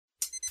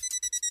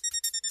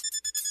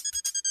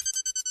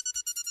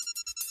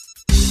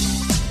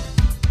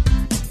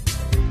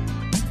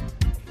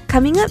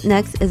Coming up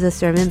next is a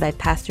sermon by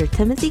Pastor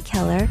Timothy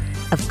Keller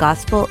of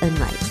Gospel and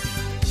Light.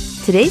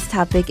 Today's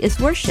topic is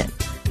worship.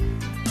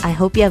 I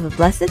hope you have a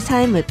blessed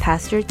time with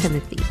Pastor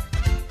Timothy.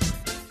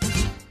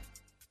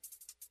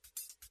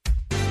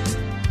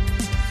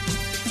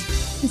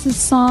 This is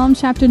Psalm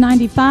chapter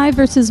 95,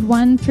 verses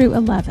 1 through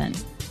 11.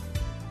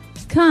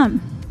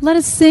 Come, let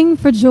us sing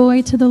for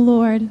joy to the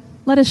Lord.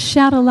 Let us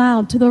shout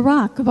aloud to the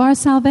rock of our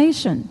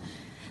salvation.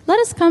 Let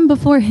us come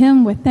before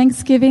him with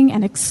thanksgiving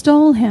and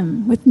extol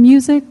him with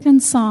music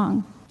and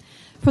song.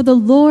 For the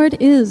Lord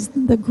is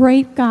the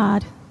great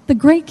God, the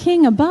great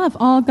King above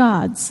all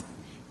gods.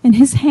 In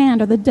his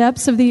hand are the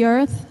depths of the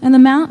earth, and the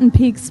mountain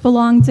peaks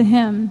belong to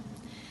him.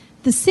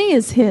 The sea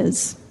is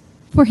his,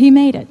 for he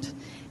made it,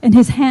 and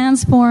his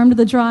hands formed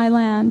the dry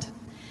land.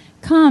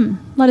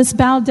 Come, let us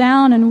bow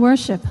down and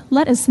worship.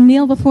 Let us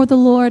kneel before the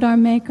Lord our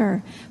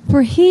Maker,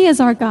 for he is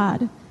our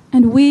God,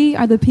 and we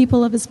are the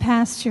people of his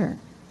pasture,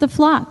 the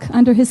flock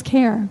under his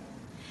care.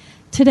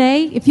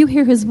 Today, if you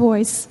hear his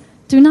voice,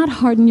 do not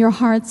harden your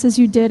hearts as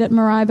you did at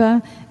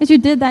Meribah, as you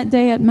did that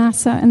day at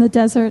Massah in the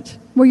desert,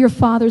 where your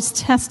fathers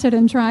tested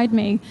and tried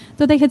me,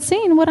 though they had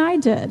seen what I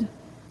did.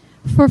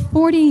 For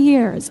 40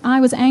 years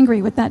I was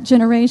angry with that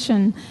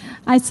generation.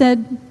 I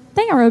said,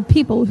 they are a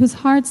people whose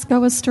hearts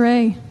go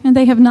astray, and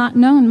they have not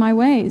known my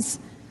ways.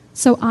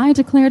 So I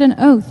declared an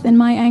oath in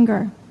my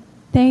anger.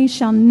 They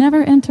shall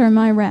never enter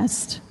my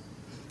rest.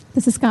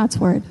 This is God's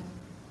word.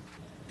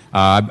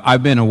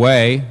 I've been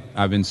away.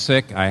 I've been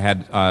sick. I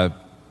had,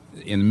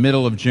 in the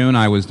middle of June,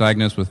 I was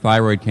diagnosed with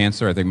thyroid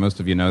cancer. I think most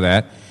of you know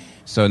that.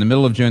 So in the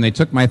middle of June, they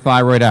took my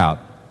thyroid out.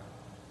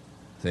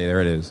 See,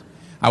 there it is.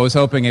 I was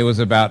hoping it was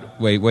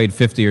weighed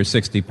 50 or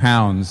 60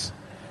 pounds.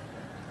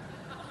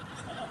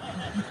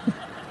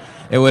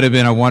 It would have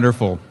been a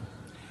wonderful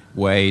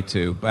way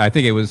to, I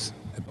think it was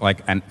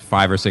like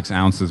 5 or 6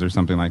 ounces or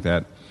something like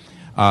that.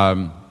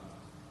 I'm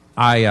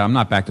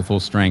not back to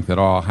full strength at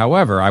all.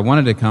 However, I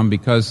wanted to come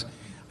because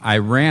I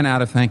ran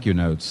out of thank you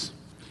notes.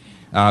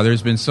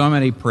 There's been so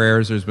many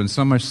prayers, there's been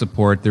so much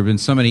support, there have been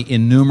so many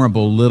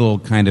innumerable little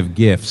kind of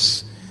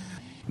gifts.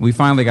 We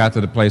finally got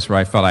to the place where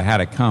I felt I had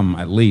to come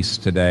at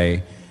least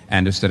today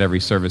and just at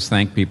every service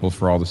thank people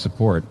for all the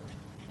support.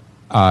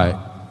 A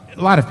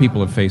lot of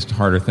people have faced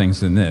harder things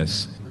than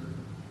this.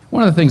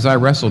 One of the things I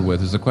wrestled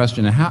with is the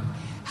question of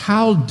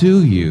how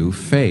do you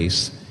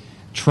face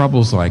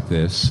troubles like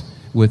this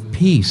with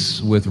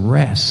peace, with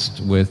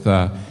rest, with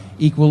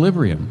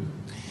equilibrium?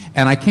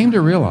 And I came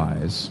to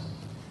realize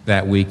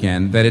that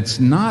weekend that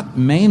it's not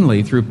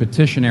mainly through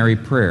petitionary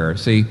prayer.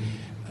 See,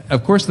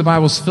 of course the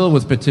Bible's filled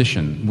with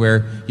petition,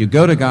 where you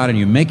go to God and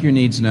you make your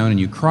needs known and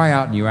you cry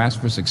out and you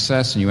ask for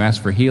success and you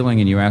ask for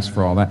healing and you ask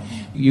for all that.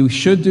 You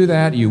should do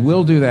that, you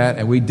will do that,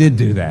 and we did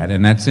do that,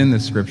 and that's in the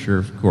Scripture,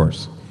 of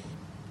course.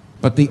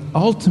 But the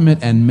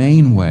ultimate and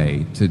main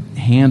way to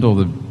handle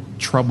the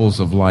troubles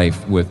of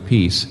life with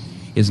peace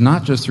is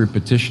not just through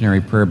petitionary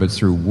prayer, but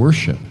through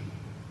worship.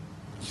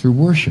 Through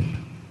worship.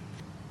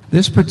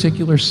 This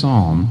particular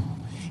psalm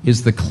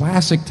is the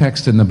classic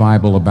text in the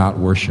Bible about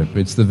worship.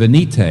 It's the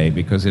venite,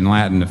 because in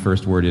Latin the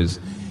first word is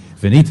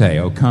venite,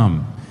 O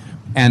come.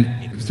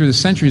 And through the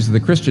centuries of the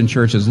Christian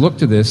church has looked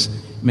to this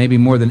maybe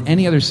more than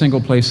any other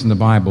single place in the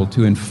Bible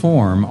to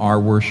inform our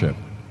worship.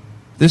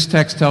 This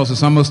text tells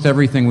us almost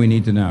everything we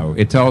need to know.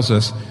 It tells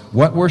us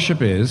what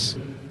worship is,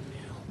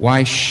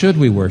 why should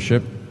we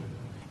worship,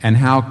 and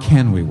how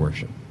can we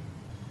worship.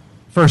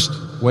 First,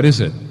 what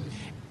is it?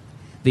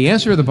 The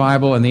answer to the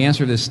Bible and the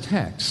answer to this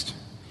text: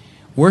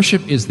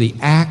 worship is the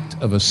act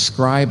of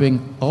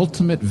ascribing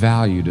ultimate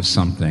value to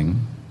something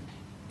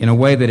in a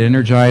way that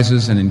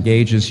energizes and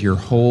engages your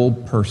whole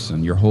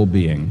person, your whole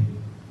being.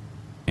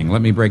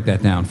 Let me break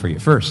that down for you.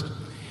 First,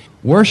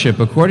 worship,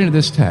 according to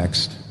this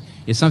text,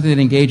 is something that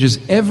engages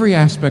every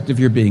aspect of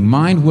your being,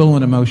 mind, will,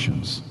 and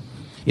emotions.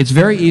 It's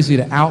very easy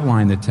to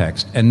outline the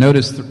text, and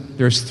notice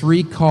there's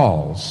 3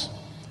 calls.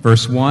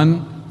 Verse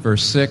 1,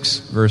 verse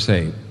 6, verse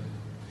 8.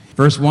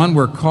 Verse 1,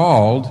 we're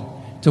called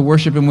to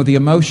worship him with the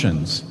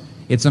emotions.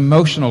 It's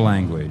emotional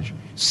language.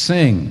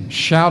 Sing,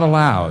 shout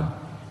aloud,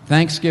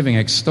 thanksgiving,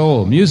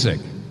 extol, music.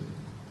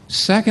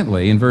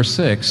 Secondly, in verse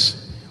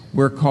 6,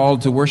 we're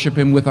called to worship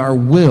him with our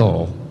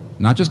will,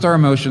 not just our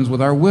emotions,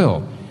 with our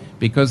will,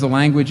 because the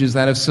language is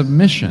that of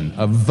submission,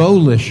 of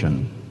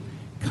volition.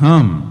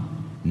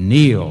 Come,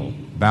 kneel,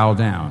 bow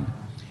down.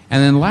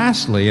 And then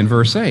lastly, in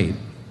verse 8,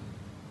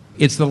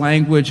 it's the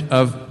language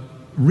of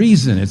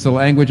reason. It's the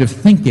language of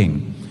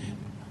thinking.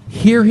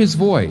 Hear his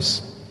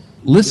voice.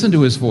 Listen to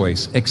his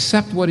voice.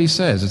 Accept what he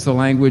says. It's the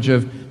language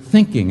of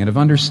thinking and of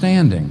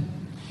understanding.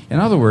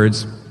 In other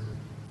words,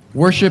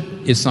 worship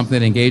is something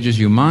that engages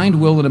you, mind,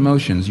 will, and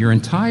emotions, your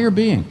entire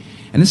being.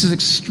 And this is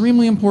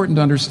extremely important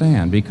to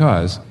understand,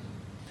 because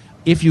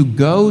if you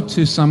go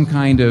to some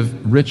kind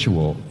of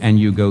ritual and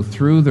you go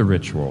through the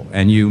ritual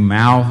and you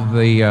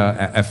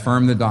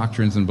affirm the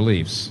doctrines and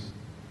beliefs,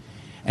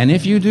 and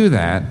if you do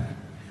that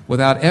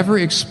without ever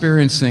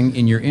experiencing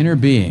in your inner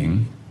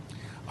being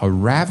a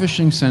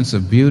ravishing sense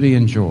of beauty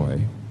and joy,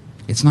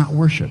 it's not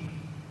worship.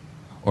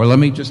 Or let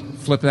me just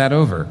flip that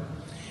over.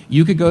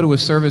 You could go to a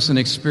service and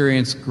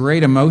experience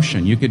great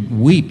emotion. You could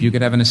weep. You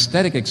could have an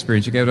aesthetic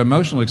experience. You could have an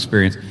emotional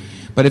experience.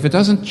 But if it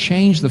doesn't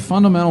change the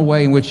fundamental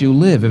way in which you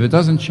live, if it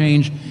doesn't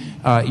change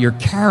your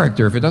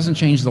character, if it doesn't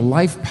change the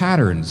life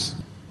patterns,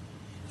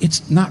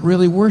 it's not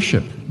really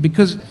worship.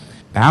 Because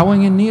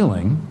bowing and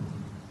kneeling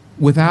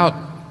without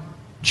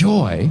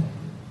joy,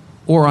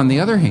 or on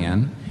the other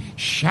hand,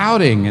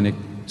 shouting and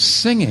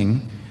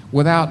singing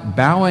without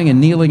bowing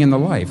and kneeling in the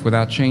life,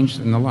 without change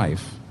in the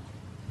life,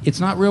 it's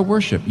not real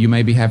worship. You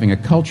may be having a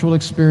cultural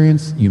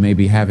experience, you may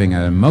be having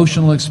an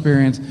emotional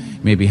experience,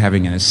 you may be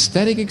having an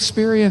aesthetic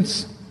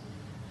experience,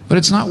 but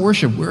it's not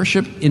worship.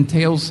 Worship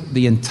entails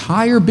the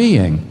entire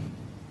being.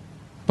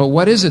 But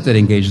what is it that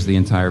engages the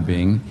entire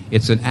being?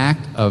 It's an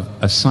act of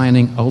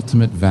assigning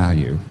ultimate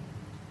value.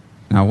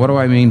 Now, what do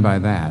I mean by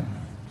that?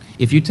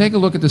 If you take a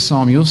look at the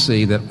psalm, you'll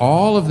see that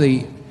all of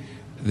the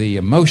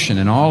emotion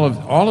and all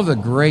of the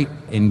great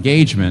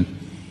engagement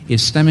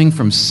is stemming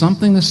from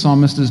something the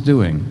psalmist is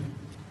doing.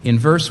 In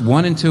verse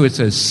 1 and 2, it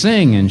says,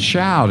 sing and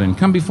shout and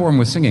come before him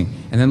with singing.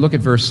 And then look at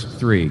verse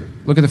 3.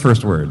 Look at the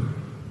first word.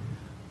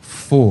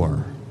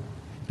 For,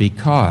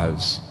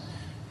 because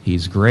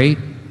he's great,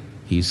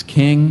 he's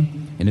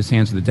king, in his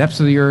hands are the depths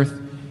of the earth,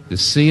 the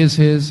sea is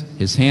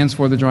his hands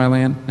for the dry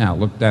land. Now,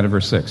 look down at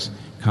verse 6.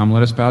 Come,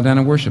 let us bow down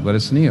and worship, let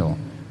us kneel.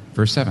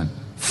 Verse 7.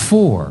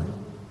 For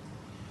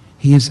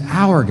he is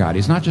our God.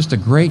 He's not just a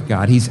great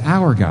God, he's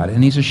our God,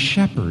 and he's a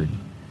shepherd.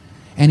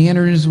 And he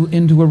entered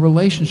into a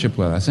relationship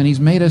with us, and he's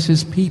made us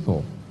his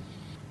people.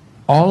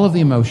 All of the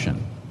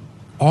emotion,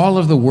 all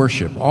of the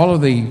worship, all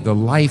of the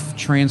life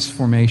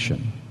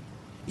transformation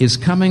is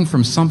coming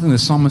from something the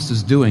psalmist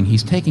is doing.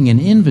 He's taking an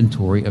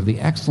inventory of the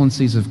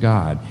excellencies of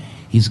God.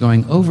 He's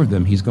going over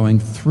them. He's going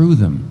through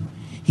them.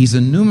 He's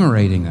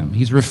enumerating them.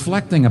 He's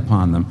reflecting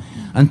upon them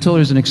until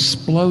there's an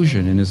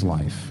explosion in his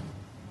life.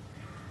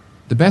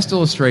 The best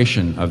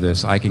illustration of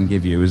this I can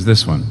give you is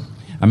this one.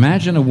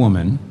 Imagine a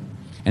woman,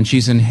 and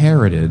she's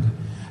inherited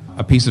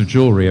a piece of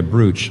jewelry, a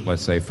brooch,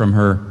 let's say, from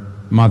her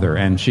mother,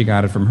 and she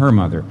got it from her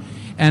mother.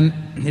 And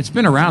it's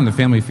been around the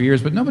family for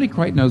years, but nobody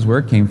quite knows where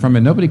it came from,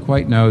 and nobody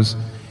quite knows,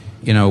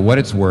 what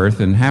it's worth,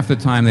 and half the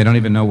time they don't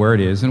even know where it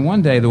is. And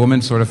one day the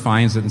woman sort of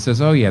finds it and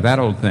says, oh yeah, that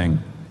old thing.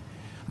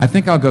 I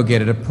think I'll go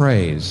get it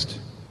appraised.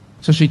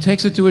 So she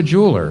takes it to a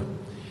jeweler,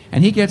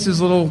 and he gets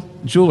his little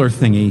jeweler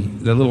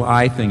thingy, the little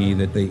eye thingy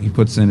that he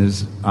puts in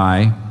his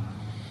eye,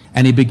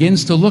 and he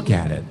begins to look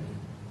at it.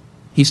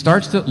 He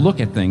starts to look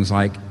at things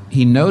like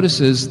he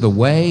notices the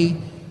way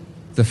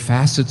the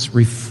facets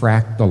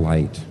refract the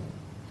light.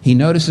 He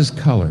notices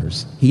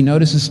colors. He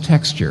notices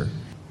texture.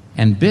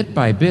 And bit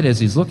by bit, as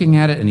he's looking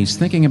at it and he's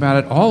thinking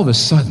about it, all of a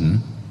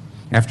sudden,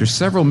 after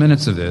several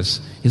minutes of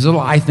this, his little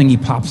eye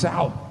thingy pops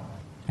out.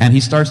 And he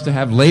starts to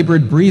have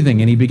labored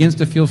breathing, and he begins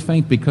to feel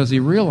faint because he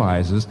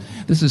realizes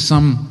this is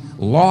some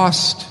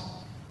lost,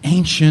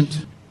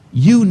 ancient,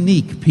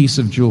 unique piece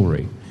of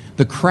jewelry.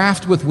 The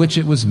craft with which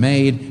it was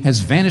made has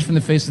vanished from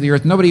the face of the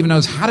earth. Nobody even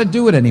knows how to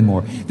do it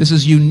anymore. This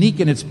is unique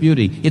in its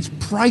beauty. It's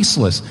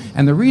priceless.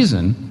 And the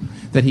reason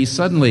that he's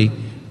suddenly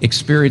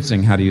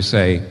experiencing,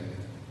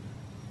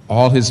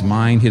 all his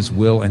mind, his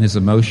will, and his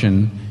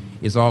emotion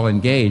is all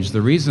engaged,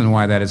 the reason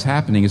why that is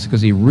happening is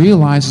because he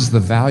realizes the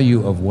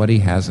value of what he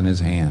has in his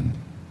hand.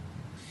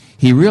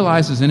 He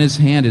realizes in his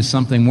hand is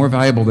something more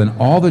valuable than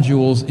all the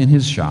jewels in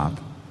his shop,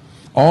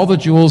 all the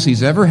jewels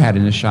he's ever had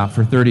in his shop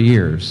for 30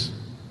 years.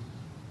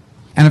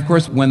 And of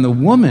course, when the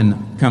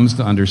woman comes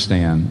to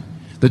understand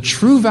the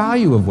true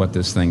value of what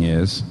this thing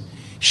is,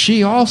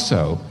 she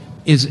also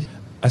is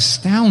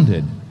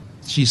astounded.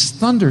 She's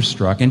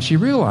thunderstruck, and she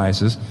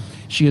realizes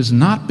she has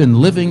not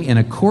been living in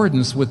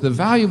accordance with the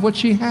value of what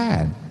she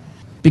had.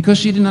 Because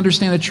she didn't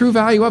understand the true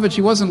value of it,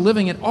 she wasn't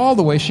living it all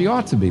the way she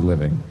ought to be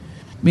living.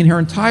 I mean, her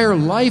entire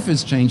life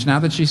has changed now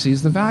that she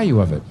sees the value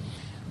of it.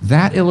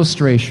 That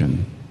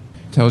illustration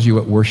tells you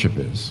what worship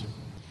is.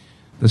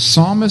 The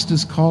psalmist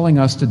is calling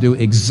us to do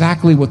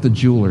exactly what the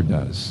jeweler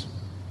does.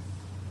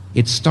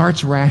 It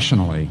starts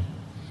rationally.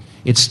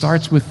 It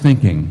starts with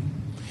thinking.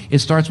 It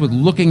starts with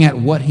looking at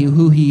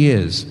who he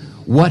is,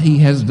 what he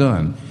has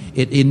done.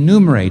 It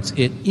enumerates,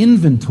 it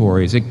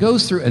inventories, it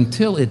goes through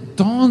until it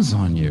dawns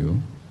on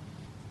you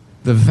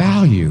the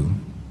value,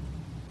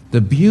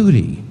 the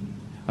beauty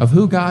of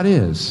who God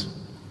is.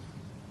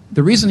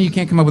 The reason you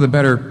can't come up with a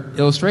better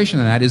illustration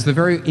than that is the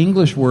very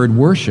English word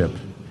worship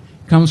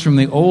comes from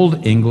the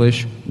Old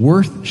English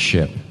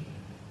worthship.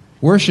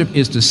 Worship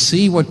is to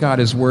see what God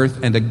is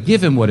worth and to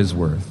give him what is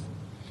worth,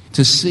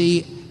 to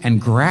see and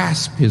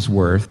grasp his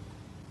worth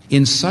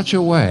in such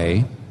a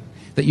way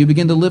that you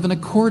begin to live in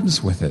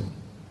accordance with it.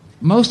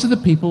 Most of the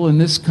people in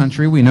this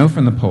country, we know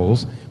from the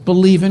polls,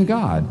 believe in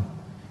God.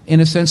 In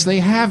a sense, they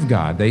have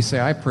God. They say,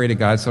 I pray to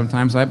God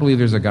sometimes. I believe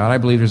there's a God. I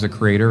believe there's a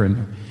creator.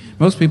 And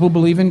most people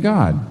believe in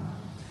God.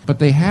 But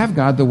they have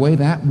God the way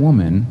that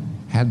woman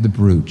had the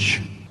brooch.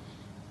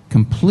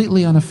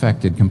 Completely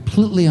unaffected,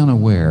 completely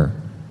unaware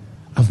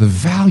of the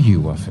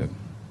value of it.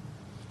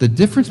 The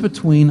difference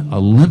between a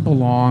limp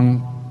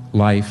along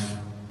life,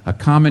 a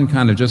common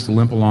kind of just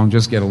limp along,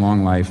 just get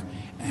along life,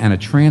 and a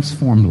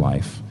transformed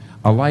life,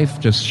 a life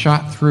just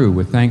shot through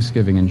with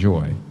thanksgiving and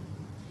joy,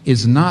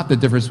 is not the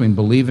difference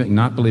between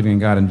not believing in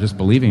God and just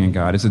believing in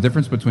God. It's the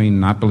difference between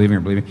not believing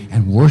or believing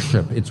and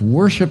worship. It's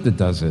worship that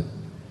does it.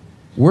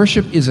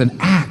 Worship is an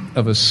act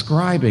of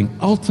ascribing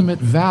ultimate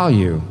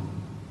value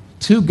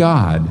to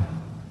God,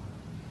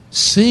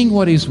 seeing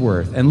what He's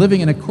worth, and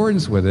living in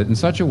accordance with it in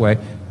such a way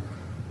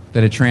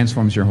that it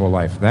transforms your whole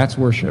life. That's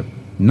worship.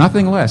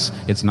 Nothing less.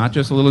 It's not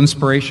just a little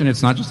inspiration.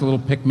 It's not just a little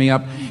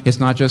pick-me-up. It's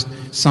not just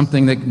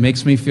something that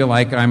makes me feel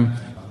like I'm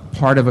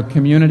part of a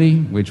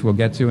community, which we'll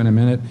get to in a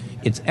minute.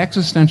 It's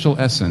existential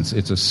essence.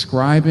 It's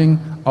ascribing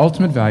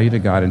ultimate value to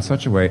God in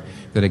such a way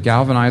that it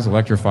galvanizes,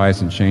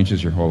 electrifies, and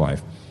changes your whole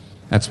life.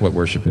 That's what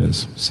worship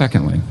is.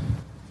 Secondly,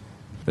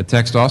 the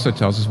text also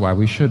tells us why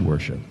we should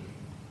worship.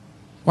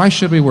 Why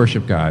should we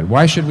worship God?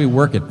 Why should we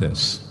work at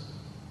this?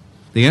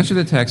 The answer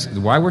to the text,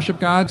 why worship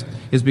God,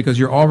 is because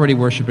you're already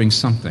worshiping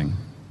something.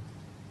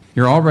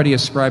 You're already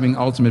ascribing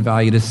ultimate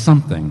value to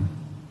something.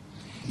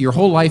 Your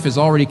whole life is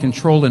already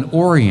controlled and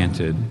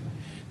oriented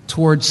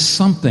towards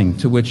something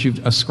to which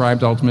you've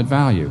ascribed ultimate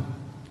value.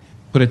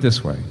 Put it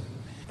this way.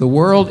 The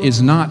world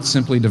is not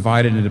simply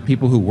divided into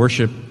people who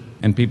worship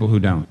and people who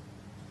don't.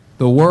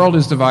 The world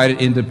is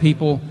divided into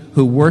people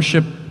who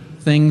worship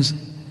things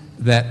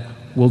that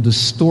will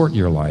distort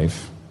your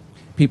life,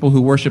 people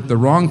who worship the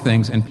wrong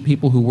things, and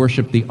people who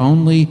worship the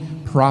only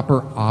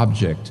proper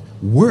object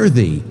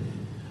worthy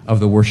of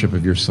the worship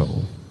of your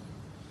soul.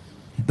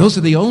 Those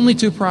are the only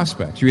two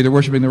prospects. You're either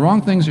worshiping the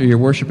wrong things or you're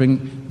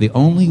worshiping the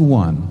only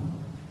one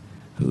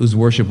whose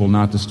worship will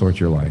not distort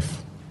your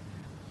life.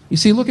 You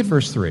see, look at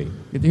verse 3.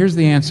 Here's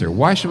the answer.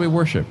 Why should we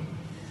worship?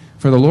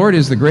 For the Lord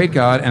is the great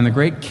God and the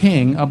great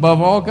King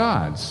above all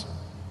gods.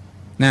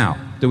 Now,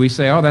 do we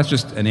say, oh, that's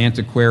just an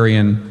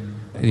antiquarian,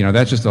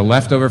 that's just a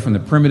leftover from the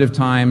primitive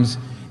times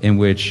in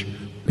which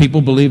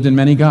people believed in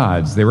many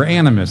gods. They were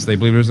animists. They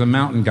believed there was a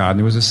mountain god, and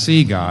there was a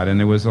sea god, and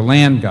there was a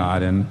land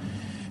god. And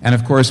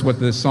of course,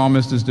 what the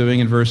psalmist is doing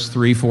in verse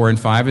 3, 4, and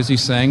 5 is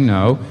he's saying,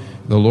 no,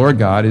 the Lord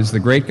God is the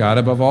great God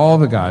above all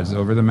the gods.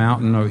 Over the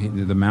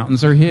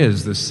mountains are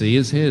His, the sea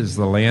is His,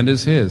 the land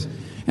is His.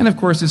 And of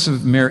course, this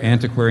is a mere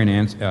antiquarian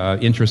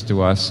interest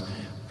to us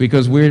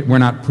because we're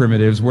not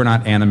primitives, we're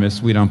not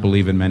animists, we don't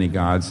believe in many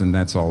gods, and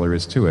that's all there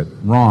is to it.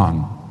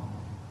 Wrong.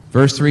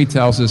 Verse 3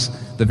 tells us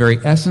the very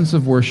essence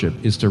of worship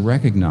is to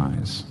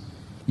recognize.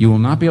 You will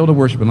not be able to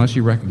worship unless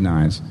you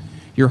recognize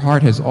your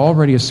heart has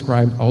already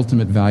ascribed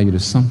ultimate value to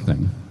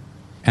something.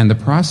 And the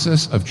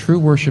process of true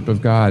worship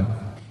of God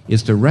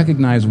is to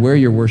recognize where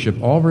your worship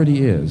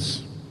already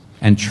is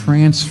and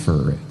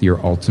transfer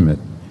your ultimate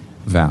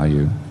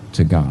value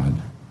to God.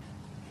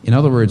 In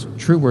other words,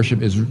 true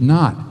worship is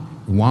not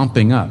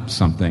womping up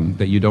something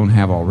that you don't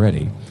have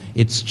already.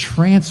 It's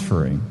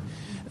transferring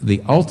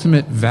the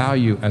ultimate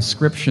value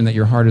ascription that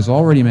your heart has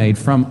already made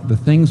from the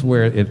things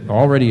where it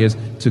already is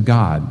to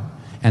God.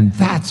 And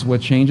that's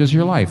what changes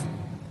your life.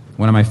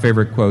 One of my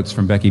favorite quotes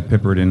from Becky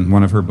Pippert in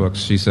one of her books,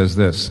 she says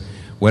this,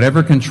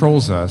 "Whatever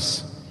controls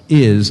us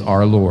is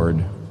our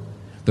Lord.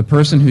 The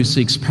person who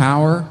seeks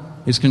power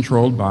is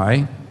controlled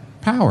by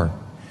power.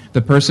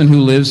 The person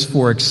who lives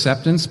for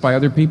acceptance by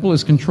other people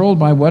is controlled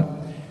by what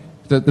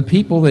the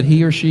people that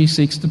he or she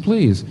seeks to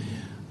please.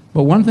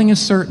 But one thing is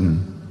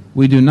certain,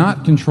 we do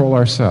not control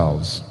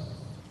ourselves.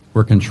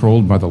 We're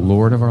controlled by the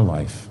Lord of our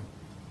life."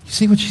 You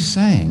see what she's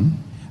saying?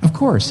 Of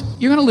course,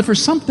 you're going to live for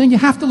something. You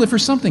have to live for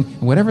something.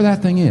 And whatever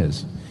that thing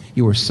is,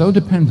 you are so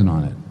dependent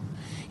on it.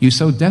 You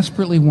so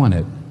desperately want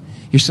it.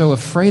 You're so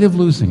afraid of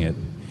losing it.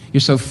 You're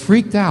so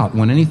freaked out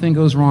when anything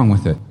goes wrong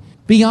with it.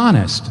 Be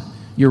honest.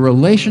 Your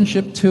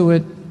relationship to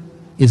it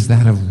is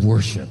that of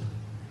worship.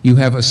 You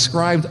have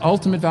ascribed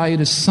ultimate value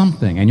to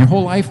something, and your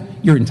whole life,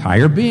 your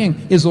entire being,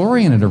 is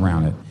oriented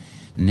around it.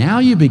 Now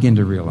you begin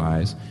to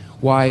realize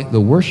why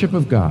the worship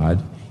of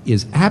God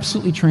is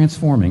absolutely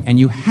transforming, and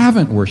you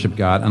haven't worshiped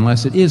God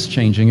unless it is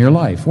changing your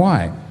life.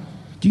 Why?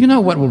 Do you know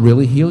what will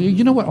really heal you?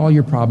 You know what all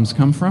your problems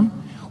come from?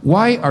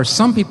 Why are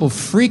some people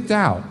freaked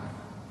out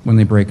when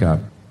they break up?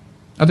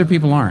 Other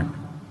people aren't.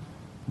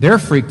 They're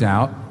freaked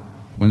out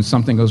when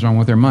something goes wrong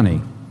with their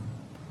money.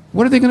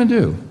 What are they going to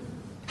do?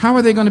 How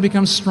are they going to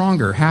become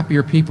stronger,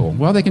 happier people?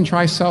 Well, they can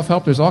try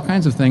self-help. There's all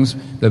kinds of things.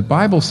 The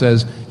Bible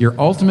says your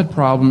ultimate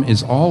problem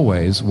is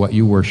always what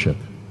you worship.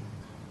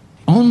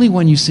 Only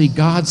when you see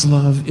God's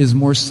love is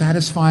more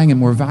satisfying and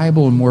more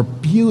valuable and more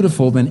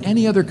beautiful than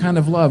any other kind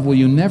of love will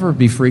you never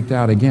be freaked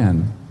out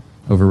again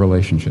over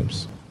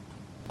relationships.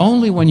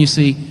 Only when you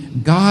see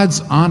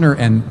God's honor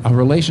and a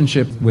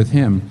relationship with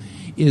Him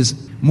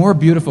is more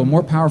beautiful,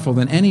 more powerful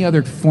than any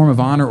other form of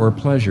honor or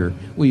pleasure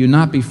will you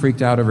not be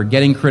freaked out over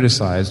getting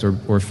criticized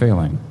or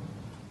failing.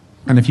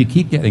 And if you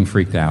keep getting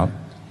freaked out,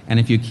 and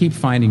if you keep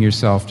finding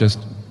yourself just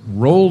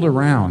rolled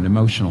around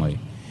emotionally,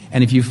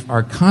 and if you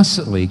are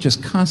constantly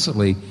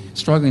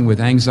struggling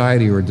with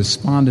anxiety or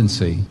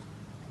despondency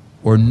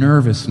or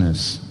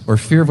nervousness or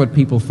fear of what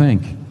people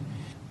think,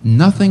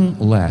 nothing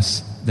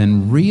less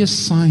than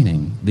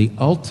reassigning the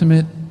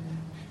ultimate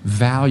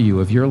value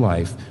of your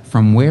life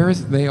from where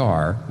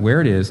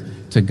it is,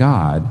 to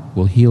God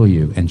will heal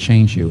you and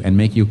change you and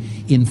make you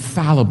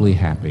infallibly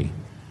happy.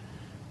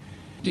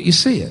 Do you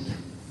see it?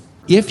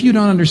 If you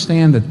don't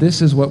understand that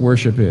this is what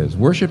worship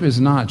is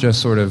not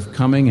just sort of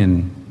coming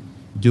and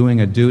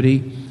doing a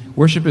duty.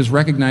 Worship is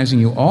recognizing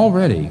you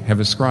already have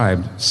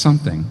ascribed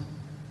something.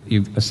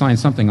 You've assigned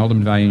something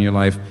ultimate value in your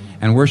life,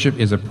 and worship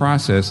is a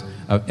process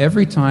of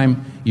every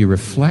time you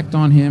reflect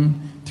on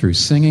Him through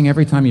singing,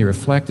 every time you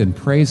reflect and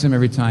praise Him,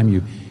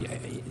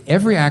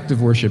 every act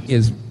of worship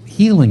is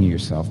healing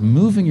yourself,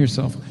 moving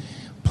yourself,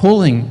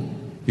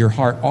 pulling your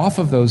heart off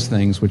of those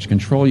things which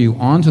control you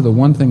onto the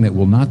one thing that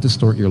will not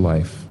distort your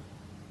life.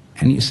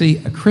 And you see,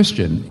 a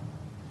Christian,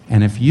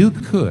 and if you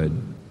could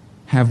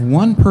have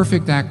one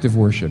perfect act of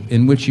worship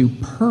in which you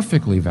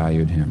perfectly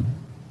valued Him,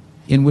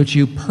 in which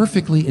you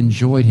perfectly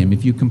enjoyed Him,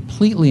 if you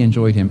completely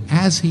enjoyed Him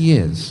as He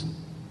is,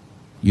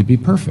 you'd be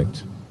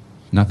perfect.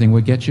 Nothing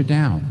would get you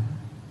down.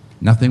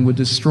 Nothing would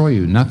destroy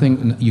you.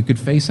 You could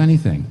face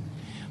anything.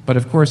 But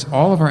of course,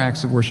 all of our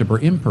acts of worship are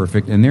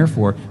imperfect, and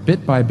therefore,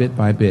 bit by bit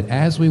by bit,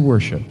 as we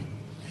worship,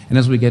 and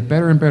as we get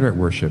better and better at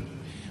worship,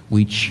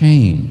 we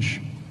change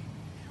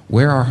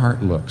where our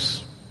heart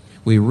looks.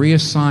 We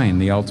reassign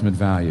the ultimate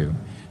value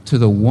to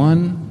the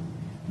one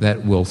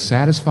that will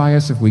satisfy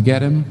us if we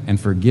get Him and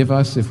forgive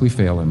us if we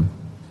fail Him.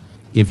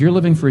 If you're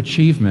living for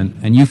achievement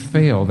and you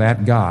fail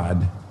that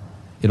God,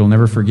 it'll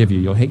never forgive you.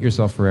 You'll hate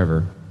yourself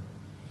forever.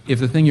 If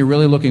the thing you're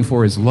really looking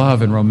for is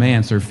love and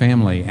romance or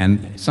family,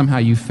 and somehow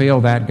you fail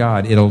that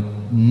God, it'll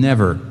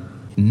never,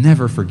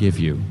 never forgive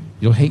you.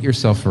 You'll hate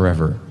yourself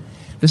forever.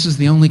 This is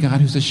the only God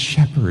who's a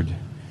shepherd.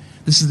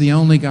 This is the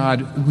only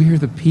God. We're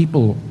the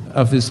people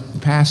of His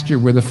pasture.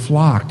 We're the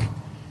flock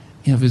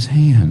of His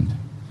hand.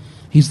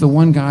 He's the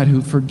one God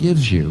who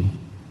forgives you.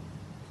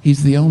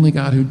 He's the only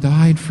God who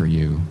died for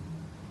you.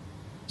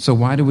 So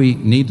why do we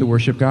need to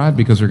worship God?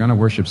 Because we're going to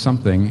worship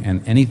something,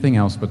 and anything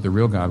else but the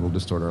real God will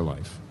distort our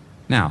life.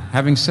 Now,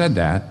 having said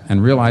that,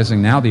 and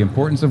realizing now the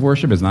importance of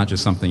worship is not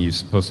just something you're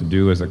supposed to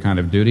do as a kind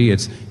of duty,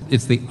 it's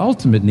the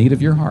ultimate need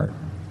of your heart.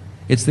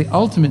 It's the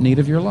ultimate need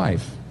of your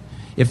life.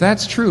 If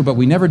that's true, but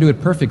we never do it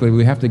perfectly,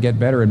 we have to get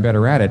better and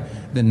better at it,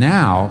 then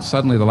now,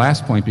 suddenly the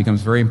last point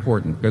becomes very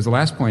important. Because the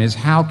last point is,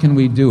 how can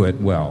we do it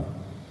well?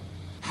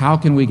 How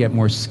can we get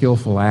more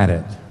skillful at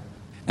it?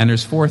 And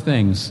there's 4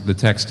 things the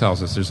text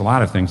tells us. There's a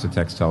lot of things the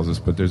text tells us,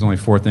 but there's only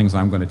 4 things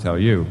I'm going to tell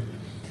you.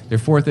 There are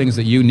 4 things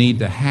that you need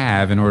to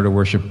have in order to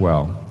worship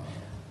well.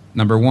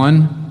 Number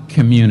 1,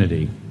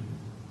 community.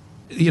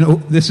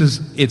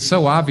 It's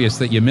so obvious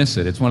that you miss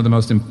it. It's one of the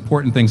most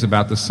important things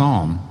about the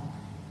psalm.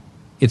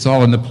 It's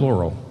all in the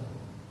plural.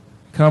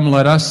 Come,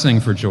 let us sing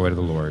for joy to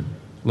the Lord.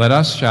 Let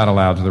us shout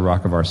aloud to the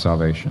rock of our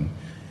salvation.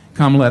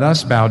 Come, let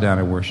us bow down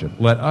and worship.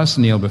 Let us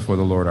kneel before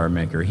the Lord our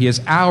Maker. He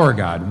is our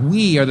God.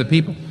 We are the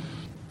people.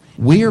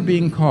 We are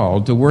being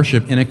called to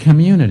worship in a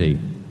community.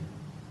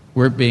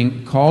 We're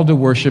being called to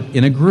worship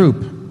in a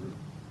group.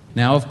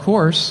 Now, of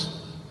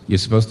course, you're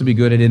supposed to be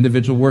good at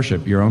individual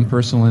worship. Your own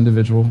personal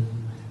individual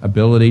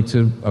ability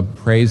to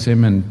praise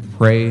Him and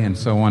pray and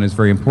so on is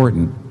very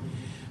important.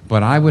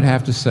 But I would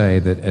have to say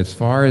that as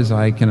far as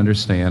I can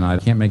understand, I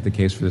can't make the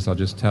case for this, I'll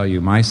just tell you,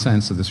 my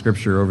sense of the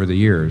Scripture over the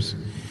years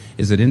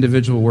is that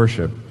individual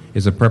worship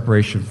is a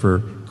preparation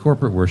for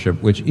corporate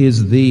worship, which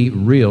is the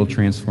real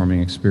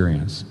transforming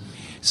experience.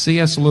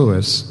 C.S.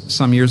 Lewis,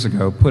 some years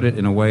ago, put it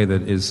in a way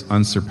that is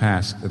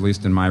unsurpassed, at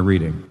least in my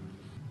reading.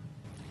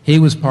 He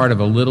was part of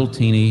a little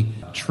teeny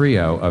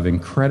trio of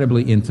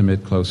incredibly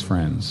intimate, close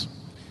friends.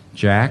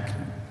 Jack,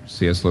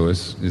 C.S.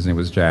 Lewis, his name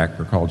was Jack,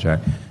 or called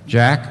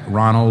Jack,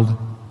 Ronald,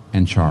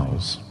 and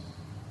Charles.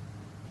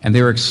 And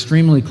they were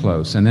extremely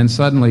close, and then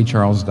suddenly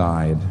Charles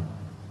died.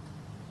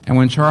 And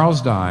when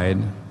Charles died,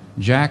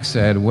 Jack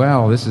said,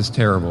 well, this is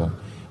terrible,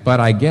 but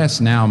I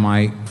guess now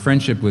my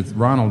friendship with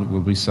Ronald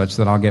will be such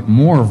that I'll get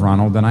more of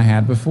Ronald than I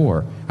had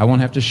before. I won't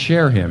have to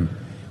share him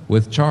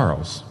with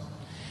Charles.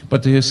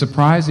 But to his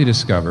surprise, he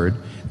discovered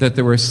that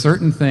there were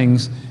certain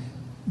things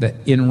that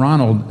in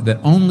Ronald that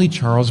only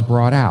Charles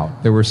brought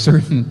out. There were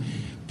certain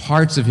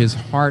parts of his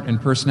heart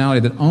and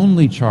personality that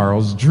only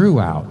Charles drew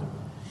out.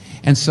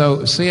 And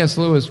so C.S.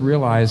 Lewis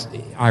realized,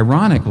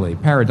 ironically,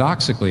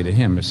 paradoxically to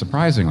him,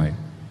 surprisingly,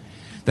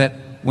 that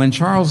when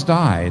Charles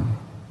died,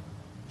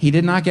 he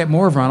did not get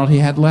more of Ronald, he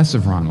had less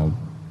of Ronald.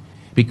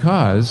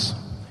 Because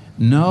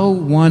no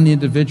one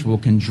individual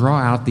can draw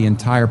out the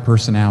entire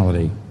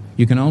personality.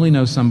 You can only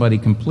know somebody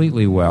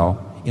completely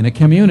well in a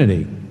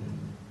community.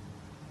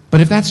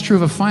 But if that's true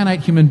of a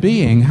finite human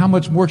being, how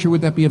much more true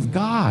would that be of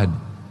God?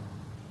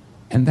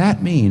 And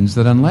that means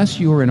that unless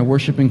you are in a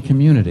worshiping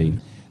community,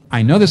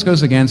 I know this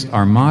goes against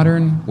our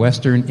modern,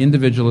 Western,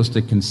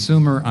 individualistic,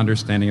 consumer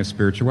understanding of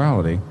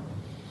spirituality.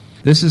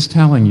 This is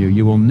telling you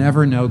you will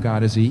never know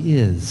God as He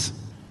is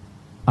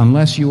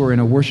unless you are in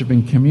a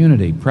worshiping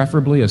community,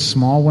 preferably a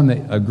small one,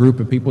 a group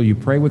of people you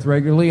pray with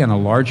regularly, and a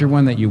larger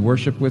one that you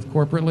worship with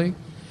corporately.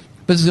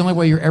 This is the only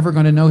way you're ever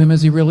going to know Him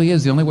as He really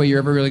is, the only way you're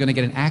ever really going to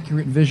get an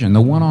accurate vision.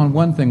 The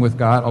one-on-one thing with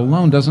God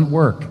alone doesn't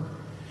work.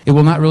 It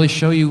will not really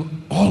show you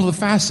all of the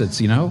facets,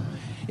 you know.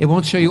 It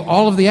won't show you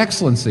all of the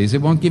excellencies.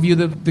 It won't give you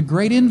the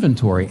great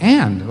inventory.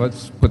 And,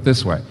 let's put it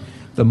this way,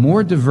 the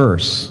more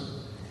diverse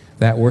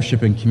that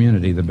worshiping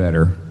community, the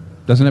better.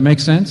 Doesn't it make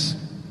sense?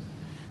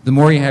 The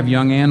more you have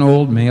young and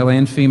old, male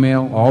and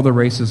female, all the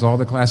races, all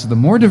the classes, the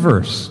more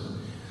diverse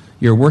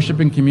your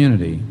worshiping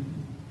community,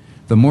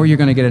 the more you're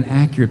going to get an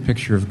accurate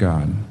picture of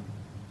God.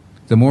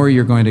 The more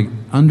you're going to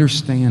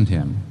understand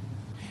Him.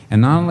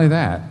 And not only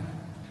that,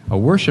 a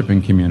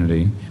worshiping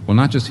community will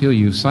not just heal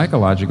you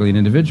psychologically and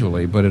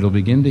individually, but it'll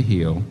begin to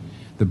heal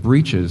the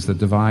breaches that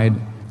divide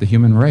the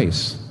human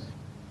race.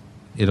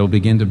 It'll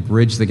begin to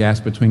bridge the gaps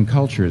between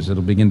cultures.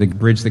 It'll begin to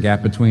bridge the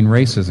gap between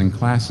races and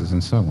classes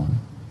and so on.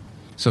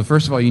 So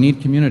first of all, you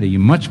need community,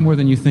 much more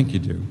than you think you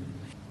do.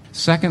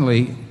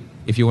 Secondly,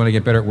 if you want to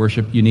get better at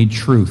worship, you need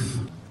truth.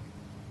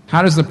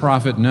 How does the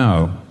prophet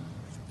know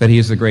that he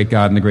is the great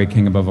God and the great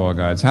King above all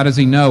gods? How does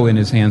he know in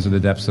his hands are the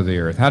depths of the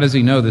earth? How does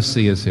he know the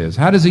sea is his?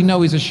 How does he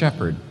know he's a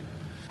shepherd?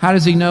 How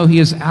does he know he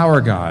is our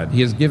God?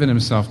 He has given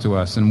himself to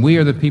us, and we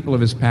are the people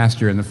of his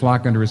pasture and the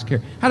flock under his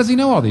care. How does he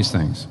know all these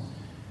things?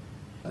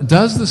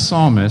 Does the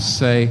psalmist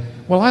say,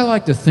 well, I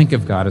like to think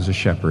of God as a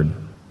shepherd.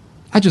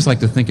 I just like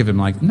to think of him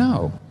like,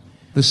 no.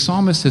 The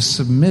psalmist has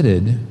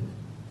submitted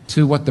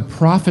to what the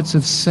prophets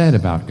have said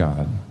about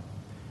God.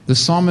 The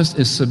psalmist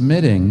is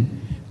submitting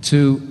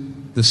to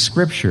the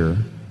Scripture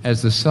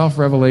as the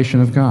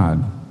self-revelation of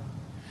God.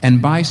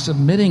 And by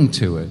submitting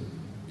to it,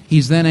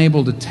 he's then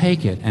able to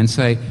take it and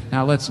say,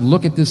 now let's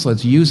look at this,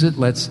 let's use it,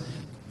 let's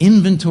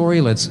inventory,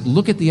 let's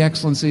look at the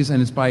excellencies,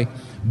 and it's by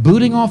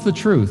booting off the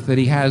truth that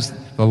he has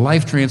the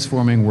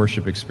life-transforming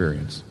worship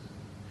experience.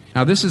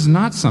 Now, this is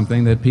not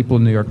something that people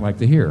in New York like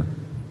to hear.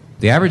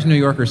 The average New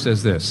Yorker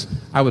says this: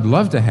 I would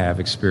love to have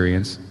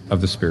experience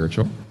of the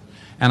spiritual,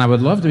 and I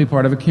would love to be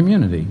part of a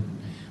community.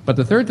 But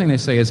the third thing they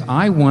say is,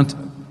 I want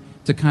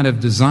to kind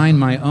of design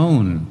my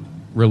own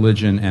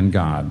religion and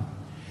God.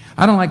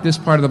 I don't like this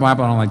part of the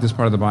Bible, I don't like this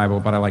part of the Bible,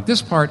 but I like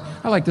this part.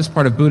 I like this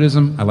part of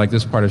Buddhism, I like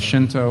this part of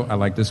Shinto, I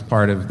like this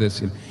part of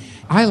this.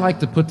 I like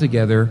to put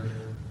together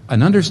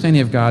an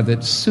understanding of God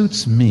that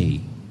suits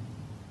me.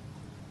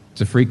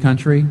 It's a free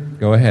country,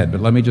 go ahead,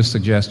 but let me just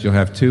suggest you'll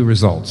have two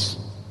results.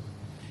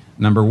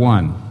 Number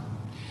one,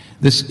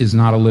 this is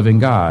not a living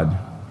God.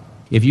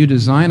 If you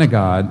design a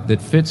God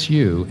that fits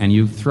you and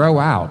you throw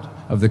out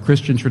of the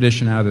Christian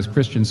tradition, out of this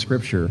Christian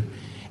scripture,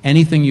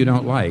 anything you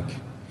don't like,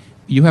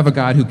 you have a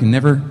God who can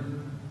never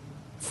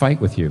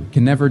fight with you,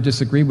 can never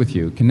disagree with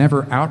you, can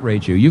never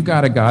outrage you. You've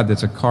got a God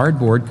that's a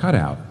cardboard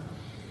cutout.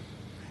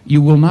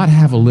 You will not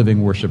have a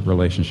living worship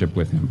relationship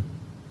with him.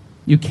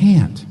 You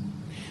can't.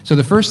 So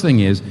the first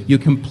thing is, you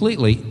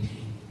completely,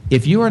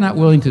 if you are not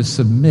willing to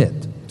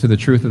submit to the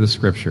truth of the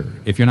Scripture,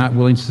 if you're not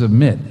willing to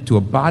submit to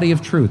a body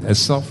of truth as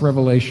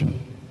self-revelation,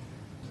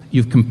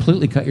 you've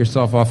completely cut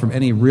yourself off from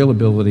any real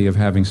ability of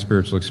having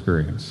spiritual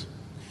experience.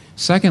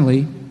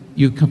 Secondly,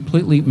 you've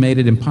completely made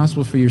it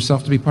impossible for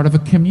yourself to be part of a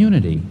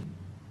community.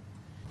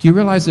 Do you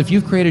realize if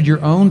you've created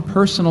your own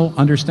personal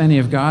understanding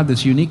of God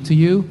that's unique to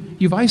you,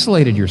 you've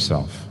isolated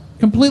yourself,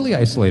 completely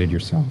isolated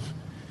yourself.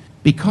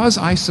 Because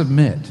I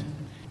submit,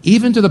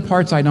 even to the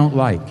parts I don't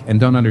like and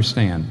don't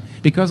understand,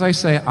 because I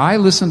say, I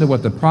listen to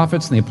what the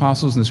prophets and the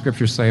apostles and the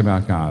Scriptures say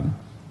about God,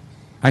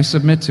 I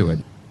submit to it.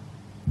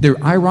 The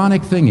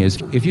ironic thing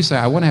is, if you say,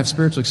 I want to have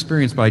spiritual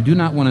experience, but I do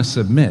not want to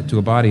submit to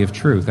a body of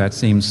truth, that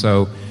seems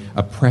so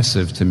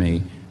oppressive to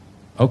me.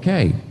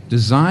 Okay,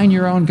 design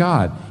your own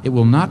God. It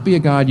will not be a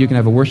God you can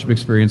have a worship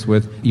experience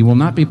with. You will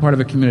not be part of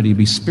a community. You'll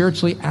be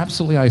spiritually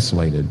absolutely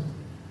isolated.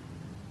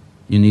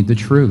 You need the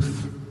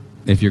truth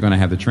if you're going to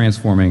have the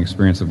transforming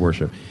experience of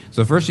worship.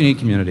 So first you need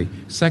community.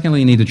 Secondly,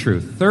 you need the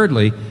truth.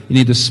 Thirdly, you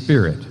need the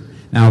Spirit.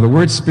 Now, the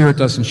word Spirit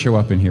doesn't show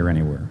up in here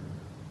anywhere.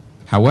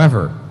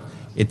 However,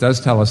 it does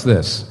tell us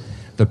this: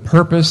 the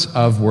purpose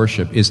of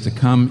worship is to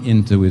come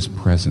into His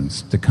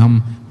presence, to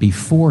come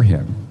before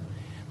Him.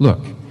 Look,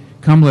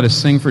 come, let us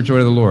sing for joy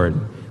to the Lord.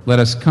 Let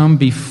us come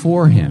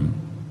before Him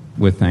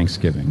with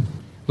thanksgiving.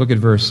 Look at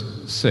verse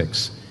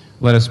 6.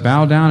 Let us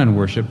bow down and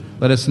worship.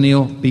 Let us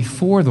kneel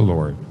before the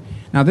Lord.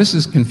 Now, this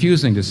is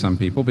confusing to some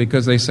people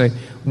because they say,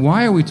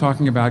 why are we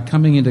talking about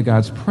coming into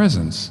God's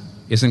presence?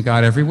 Isn't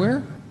God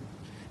everywhere?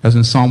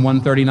 Doesn't Psalm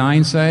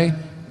 139 say,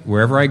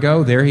 wherever I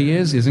go, there He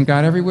is? Isn't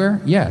God everywhere?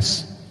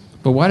 Yes.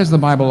 But why does the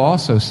Bible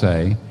also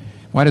say,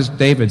 why does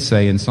David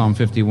say in Psalm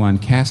 51,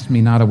 cast me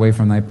not away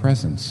from thy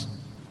presence?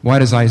 Why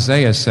does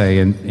Isaiah say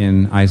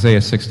in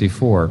Isaiah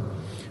 64,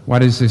 why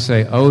does he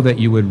say, oh, that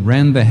you would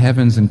rend the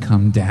heavens and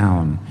come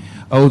down?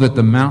 Oh, that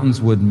the mountains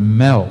would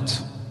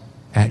melt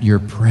at your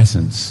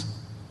presence.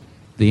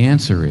 The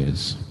answer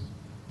is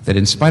that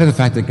in spite of the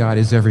fact that God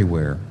is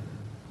everywhere,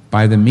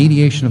 by the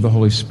mediation of the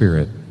Holy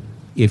Spirit,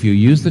 if you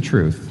use the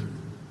truth,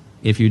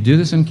 if you do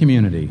this in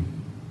community,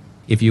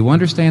 if you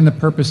understand the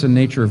purpose and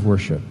nature of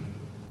worship,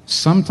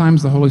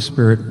 sometimes the Holy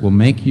Spirit will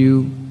make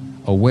you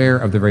aware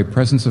of the very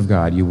presence of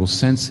God. You will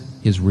sense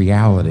His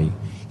reality.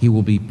 He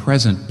will be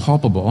present,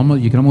 palpable.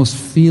 You can almost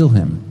feel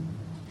Him.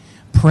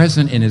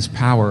 present in his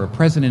power, or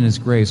present in his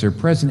grace, or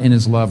present in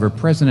his love, or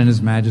present in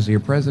his majesty, or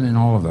present in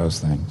all of those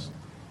things.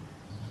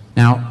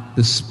 Now,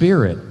 the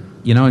Spirit,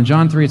 in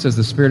John 3 it says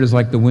the Spirit is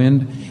like the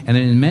wind, and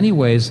in many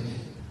ways,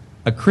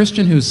 a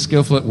Christian who's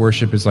skillful at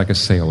worship is like a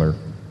sailor.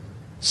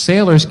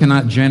 Sailors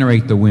cannot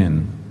generate the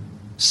wind.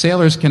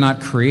 Sailors cannot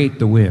create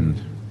the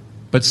wind.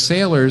 But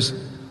sailors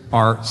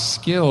are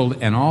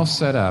skilled and all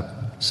set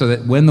up so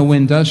that when the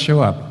wind does show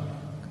up,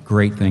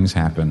 great things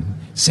happen.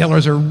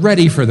 Sailors are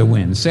ready for the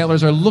wind.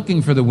 Sailors are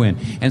looking for the wind.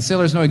 And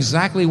sailors know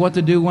exactly what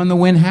to do when the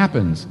wind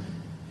happens.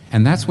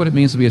 And that's what it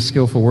means to be a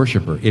skillful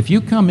worshiper. If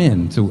you come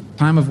into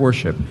time of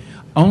worship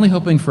only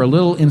hoping for a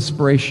little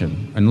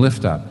inspiration and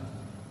lift up,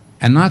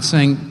 and not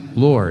saying,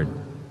 Lord,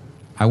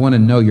 I want to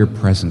know your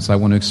presence. I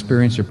want to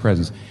experience your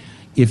presence.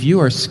 If you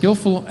are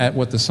skillful at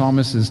what the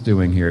psalmist is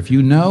doing here, if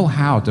you know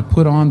how to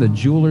put on the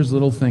jeweler's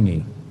little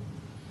thingy,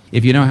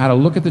 if you know how to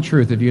look at the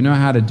truth, if you know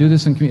how to do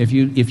this, if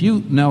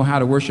you know how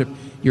to worship,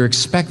 you're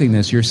expecting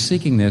this, you're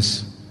seeking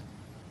this,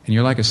 and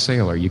you're like a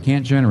sailor. You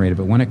can't generate it,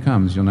 but when it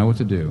comes, you'll know what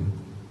to do.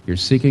 You're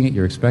seeking it,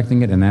 you're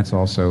expecting it, and that's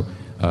also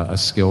a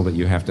skill that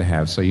you have to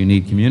have. So you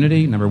need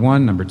community, number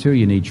one. Number two,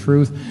 you need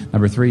truth.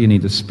 Number three, you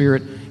need the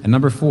Spirit. And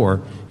number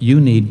four,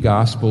 you need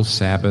gospel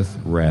Sabbath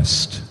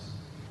rest.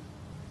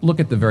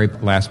 Look at the very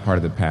last part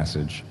of the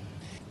passage.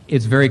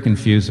 It's very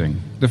confusing.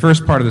 The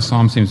first part of the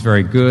psalm seems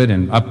very good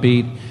and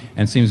upbeat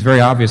and seems very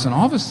obvious, and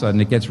all of a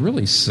sudden it gets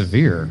really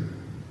severe.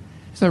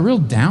 It's a real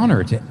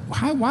downer.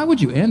 Why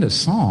would you end a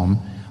psalm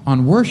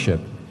on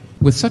worship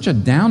with such a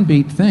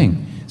downbeat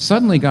thing?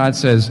 Suddenly God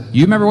says,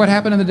 you remember what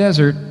happened in the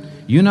desert?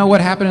 You know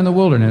what happened in the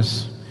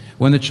wilderness.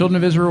 When the children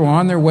of Israel were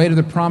on their way to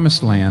the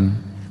promised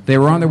land, they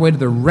were on their way to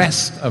the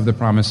rest of the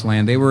promised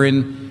land. They were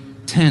in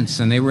tents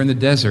and they were in the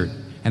desert,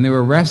 and they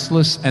were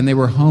restless and they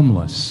were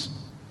homeless.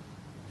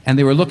 And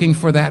they were looking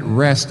for that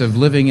rest of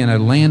living in a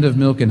land of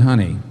milk and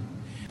honey.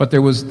 But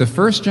there was the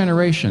first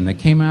generation that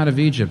came out of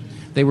Egypt.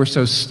 They were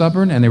so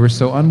stubborn and they were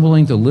so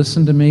unwilling to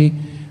listen to me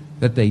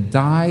that they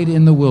died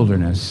in the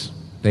wilderness.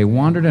 They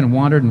wandered and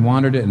wandered and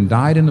wandered and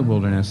died in the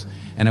wilderness.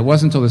 And it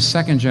wasn't until the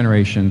second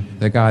generation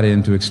that got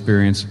in to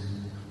experience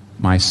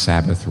my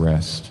Sabbath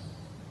rest.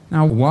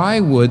 Now, why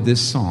would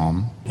this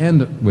psalm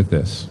end with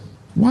this?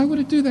 Why would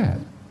it do that?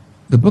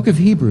 The book of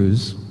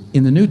Hebrews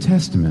in the New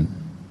Testament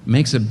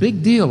makes a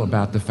big deal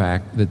about the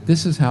fact that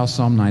this is how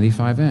Psalm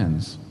 95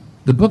 ends.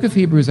 The book of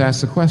Hebrews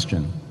asks a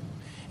question.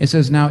 It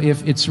says, now,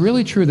 if it's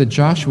really true that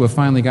Joshua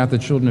finally got the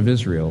children of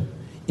Israel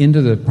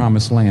into the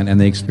promised land and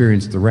they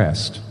experienced the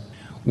rest,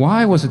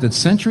 why was it that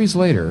centuries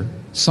later,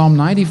 Psalm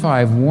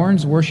 95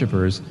 warns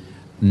worshipers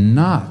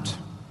not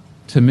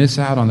to miss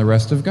out on the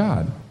rest of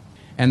God?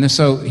 And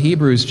so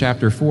Hebrews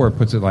chapter 4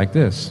 puts it like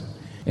this.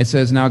 It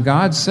says, now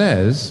God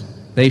says,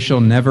 they shall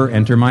never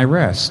enter my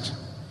rest.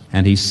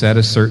 And he set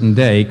a certain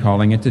day,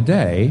 calling it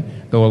today,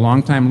 though a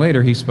long time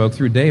later he spoke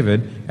through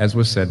David, as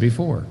was said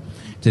before.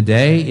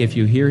 Today, if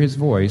you hear his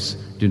voice,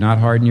 do not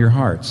harden your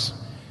hearts.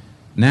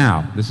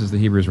 Now, this is the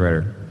Hebrews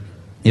writer,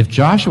 if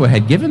Joshua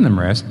had given them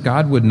rest,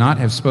 God would not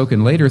have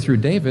spoken later through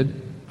David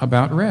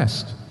about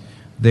rest.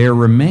 There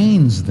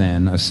remains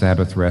then a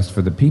Sabbath rest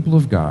for the people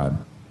of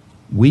God.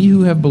 We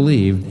who have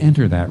believed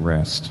enter that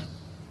rest.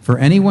 For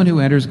anyone who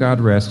enters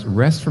God's rest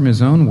rests from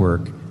his own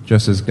work,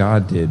 just as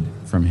God did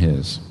from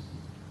his.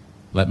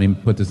 Let me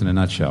put this in a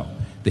nutshell.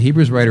 The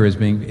Hebrews writer is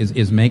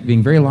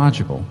being very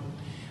logical.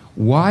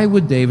 Why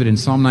would David in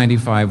Psalm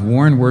 95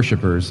 warn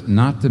worshipers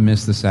not to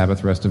miss the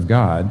Sabbath rest of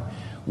God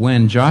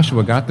when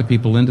Joshua got the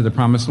people into the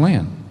promised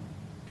land?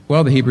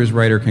 Well, the Hebrews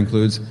writer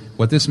concludes,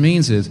 what this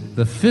means is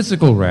the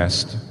physical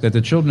rest that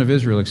the children of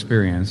Israel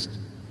experienced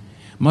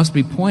must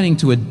be pointing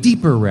to a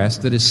deeper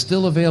rest that is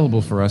still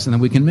available for us and that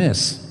we can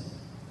miss.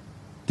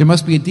 There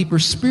must be a deeper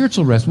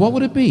spiritual rest. What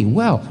would it be?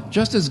 Well,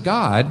 just as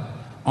God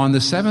on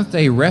the seventh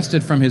day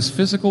rested from his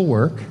physical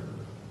work,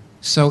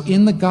 so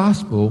in the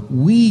gospel,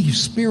 we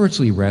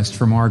spiritually rest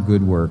from our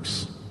good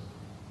works.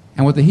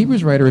 And what the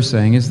Hebrews writer is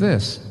saying is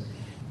this.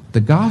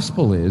 The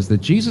gospel is that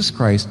Jesus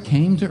Christ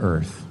came to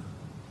earth,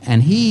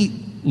 and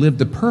he lived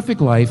the perfect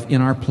life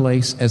in our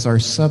place as our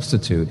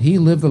substitute. He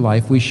lived the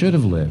life we should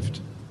have lived.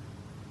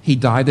 He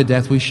died the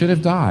death we should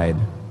have died.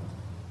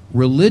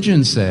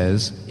 Religion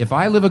says, if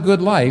I live a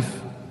good life,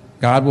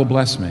 God will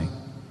bless me.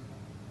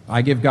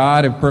 I give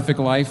God a perfect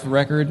life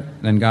record,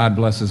 then God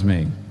blesses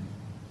me.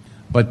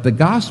 But the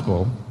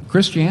gospel,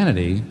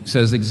 Christianity,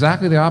 says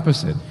exactly the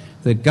opposite,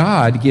 that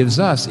God gives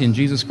us in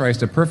Jesus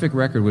Christ a perfect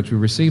record which we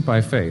receive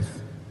by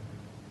faith.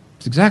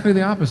 It's exactly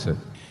the opposite.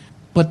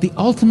 But the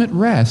ultimate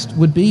rest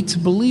would be to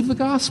believe the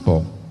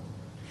gospel.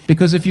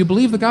 Because if you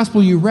believe the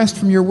gospel, you rest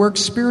from your works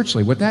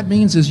spiritually. What that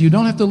means is you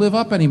don't have to live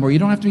up anymore. You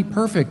don't have to be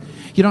perfect.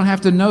 You don't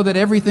have to know that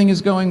everything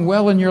is going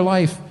well in your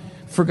life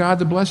for God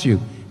to bless you.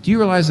 Do you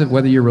realize that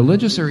whether you're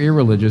religious or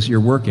irreligious, you're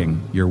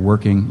working.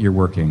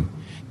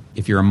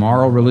 If you're a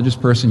moral, religious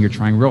person, you're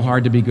trying real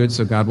hard to be good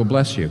so God will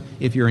bless you.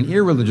 If you're an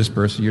irreligious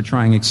person, you're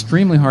trying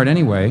extremely hard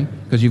anyway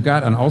because you've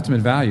got an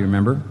ultimate value,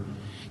 remember?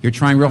 You're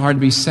trying real hard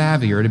to be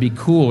savvy or to be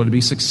cool or to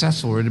be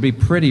successful or to be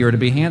pretty or to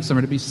be handsome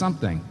or to be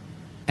something.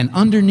 And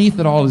underneath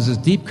it all is this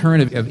deep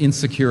current of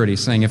insecurity,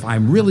 saying, if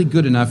I'm really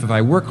good enough, if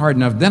I work hard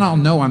enough, then I'll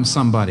know I'm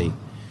somebody.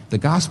 The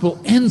gospel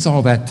ends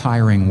all that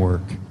tiring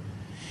work.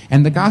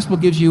 And the gospel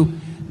gives you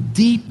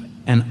deep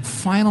and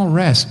final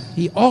rest.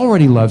 He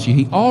already loves you.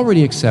 He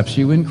already accepts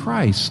you in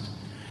Christ.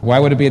 Why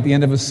would it be at the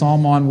end of a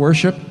psalm on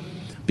worship?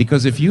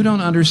 Because if you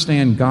don't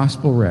understand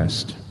gospel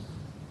rest,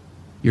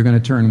 you're going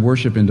to turn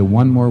worship into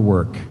one more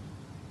work.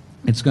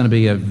 It's going to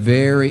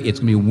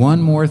be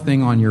one more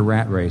thing on your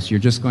rat race.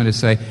 You're just going to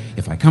say,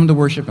 if I come to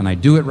worship and I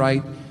do it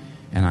right,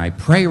 and I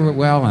pray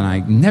well, and I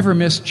never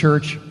miss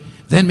church,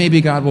 then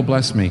maybe God will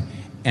bless me.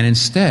 And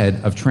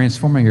instead of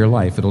transforming your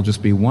life, it'll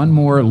just be one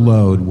more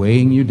load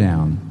weighing you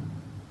down.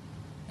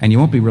 And you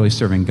won't be really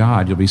serving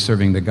God. You'll be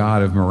serving the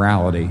God of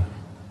morality.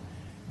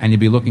 And you'll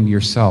be looking to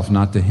yourself,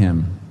 not to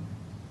Him.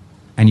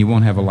 And you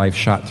won't have a life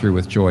shot through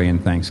with joy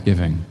and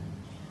thanksgiving.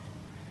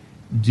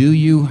 Do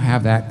you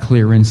have that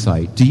clear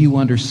insight? Do you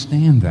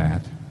understand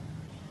that?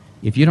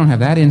 If you don't have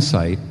that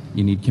insight,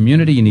 you need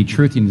community, you need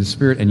truth, you need the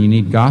Spirit, and you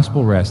need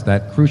gospel rest,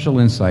 that crucial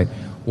insight,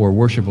 or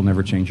worship will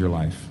never change your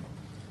life.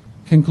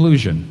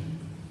 Conclusion.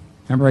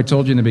 Remember I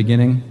told you in the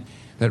beginning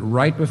that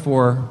right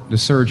before the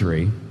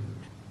surgery,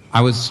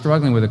 I was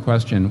struggling with the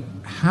question,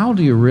 how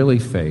do you really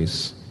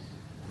face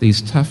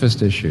these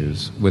toughest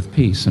issues with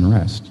peace and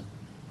rest?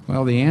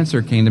 Well, the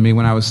answer came to me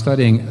when I was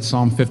studying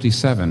Psalm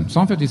 57.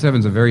 Psalm 57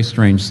 is a very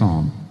strange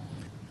psalm.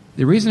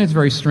 The reason it's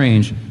very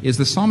strange is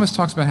the psalmist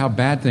talks about how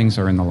bad things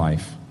are in the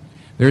life.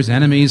 There's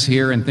enemies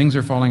here and things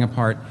are falling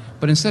apart.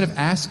 But instead of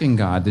asking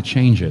God to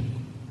change it,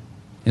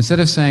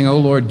 instead of saying, oh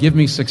Lord, give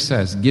me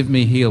success, give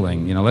me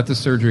healing, let the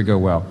surgery go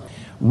well,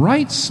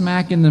 right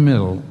smack in the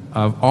middle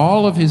of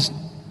all of his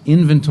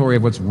inventory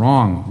of what's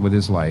wrong with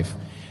his life,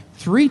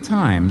 3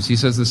 times he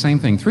says the same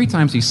thing. 3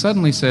 times he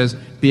suddenly says,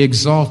 be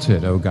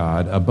exalted, O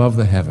God, above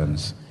the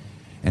heavens,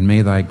 and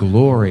may thy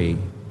glory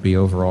be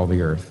over all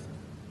the earth.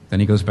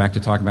 Then he goes back to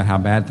talking about how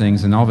bad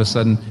things, and all of a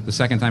sudden, the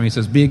second time he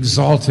says, be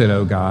exalted,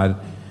 O God,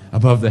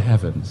 above the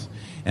heavens,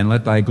 and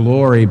let thy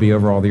glory be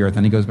over all the earth.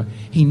 And he goes back.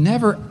 He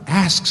never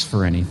asks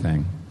for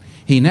anything.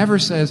 He never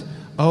says,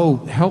 oh,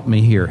 help me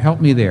here, help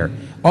me there.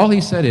 All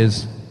he said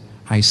is,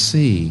 I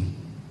see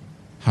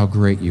how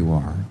great you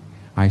are.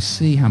 I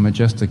see how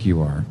majestic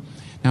you are.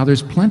 Now,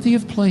 there's plenty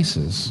of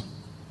places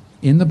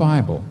in the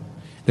Bible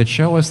that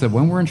show us that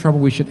when we're in trouble,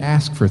 we should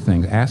ask for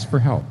things, ask for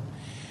help.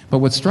 But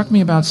what struck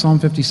me about Psalm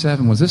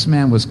 57 was this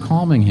man was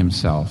calming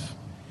himself,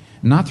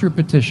 not through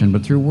petition,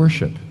 but through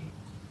worship.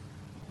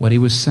 What he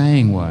was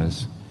saying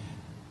was,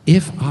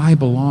 if I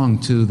belong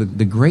to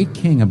the great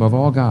King above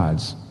all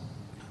gods,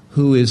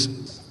 who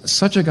is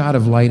such a God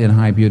of light and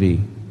high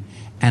beauty,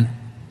 and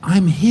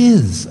I'm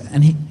His,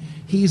 and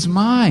He's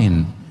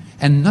mine,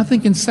 and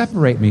nothing can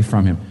separate me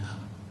from Him.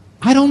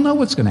 I don't know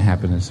what's going to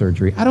happen in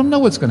surgery. I don't know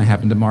what's going to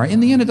happen tomorrow.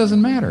 In the end, it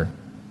doesn't matter.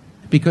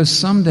 Because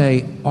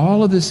someday,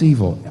 all of this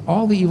evil,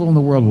 all the evil in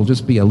the world will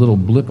just be a little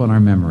blip on our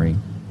memory.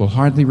 We'll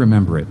hardly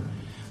remember it.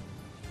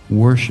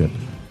 Worship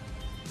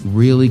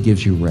really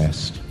gives you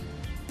rest.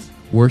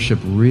 Worship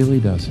really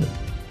does it.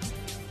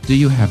 Do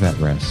you have that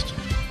rest?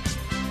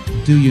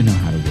 Do you know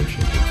how to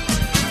worship?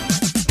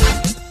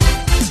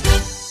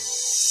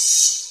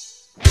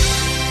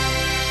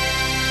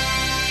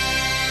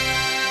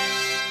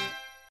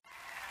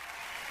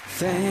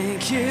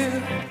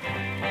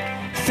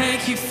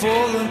 Thank you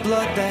for the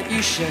blood that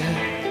you shed.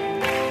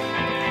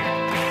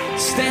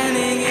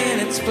 Standing in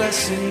its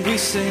blessing, we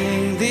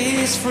sing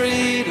these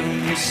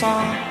freedom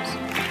songs.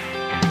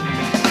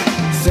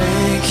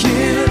 Thank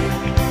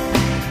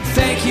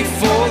you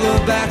for the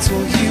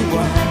battle you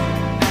won.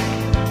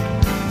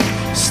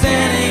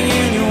 Standing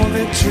in your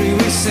victory,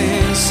 we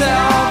sing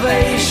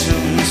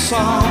salvation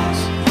songs.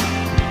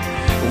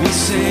 We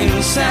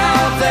sing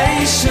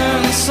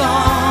salvation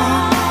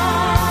songs.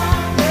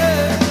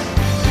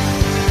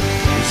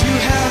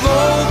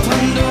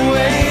 Opened a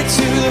way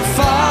to the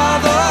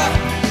Father,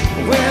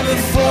 where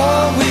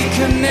before we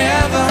could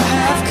never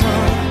have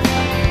come.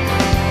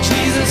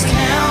 Jesus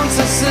counts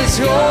us as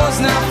yours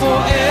now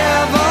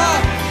forever,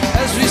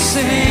 as we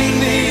sing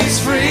these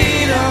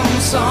freedom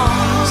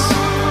songs.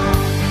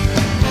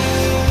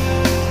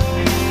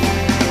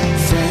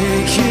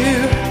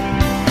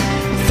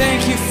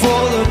 Thank you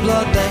for the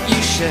blood that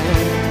you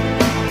shed.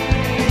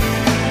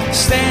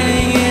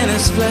 Standing in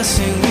His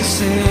blessing, we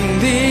sing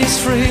these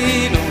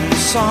freedom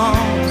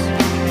songs.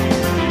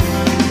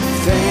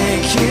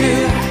 Thank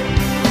you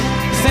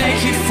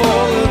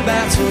for the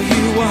battle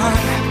you won.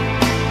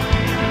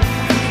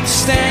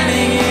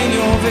 Standing in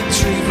your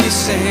victory, we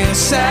sing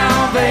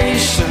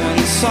salvation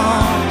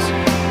songs.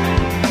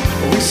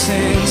 We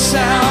sing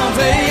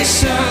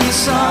salvation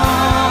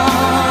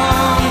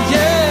songs,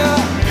 yeah.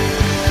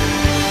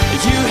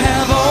 You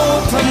have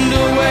opened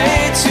a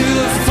way to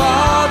the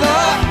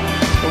Father,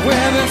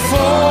 where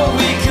before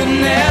we could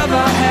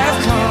never have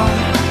come.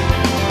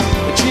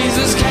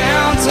 Jesus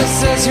counts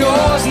us as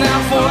yours now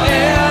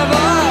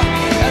forever,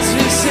 as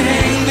we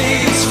sing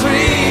these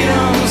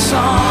freedom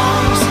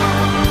songs.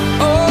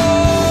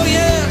 Oh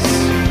yes,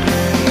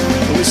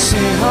 we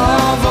sing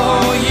of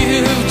all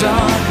you've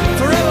done.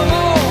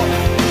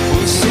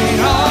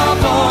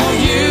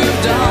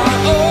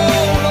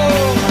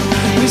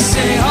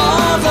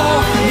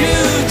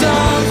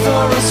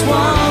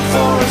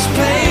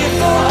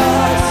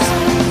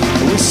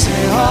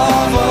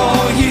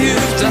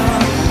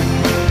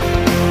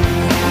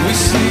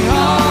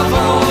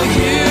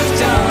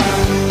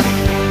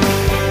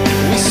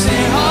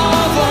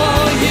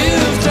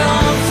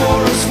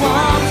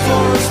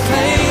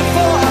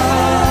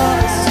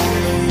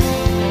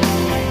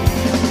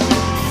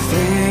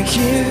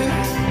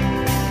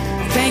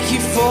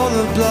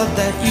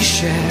 we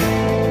share.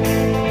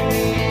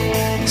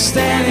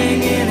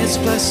 Standing in His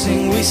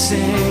blessing, we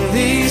sing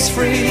these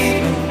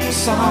freedom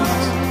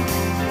songs.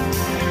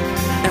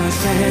 And I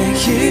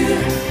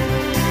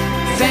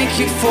thank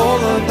you for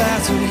the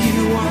battle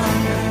you won.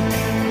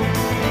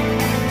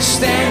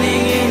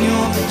 Standing in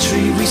your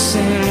victory, we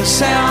sing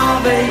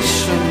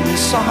salvation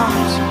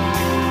songs.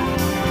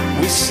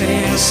 We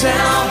sing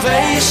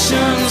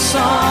salvation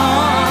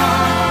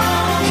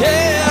songs.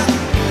 Yeah.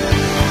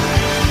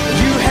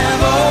 You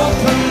have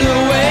opened the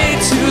way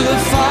to the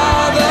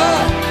Father,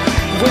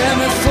 where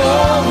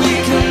before we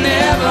could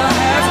never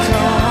have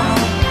come.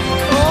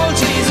 Oh,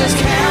 Jesus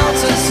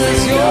counts us as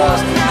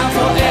yours now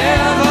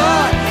forever,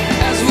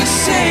 as we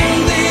sing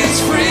these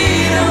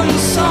freedom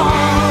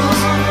songs.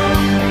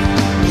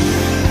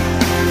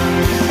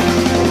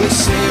 We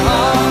sing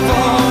of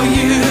all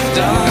you've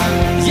done.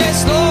 Yes,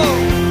 Lord.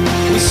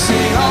 We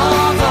sing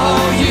of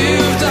all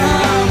you've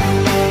done.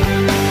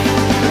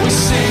 We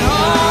sing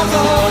of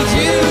all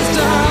you've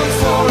done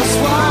for us,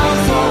 won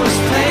for us,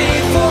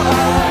 paid for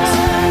us.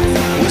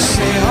 We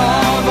sing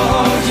of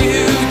all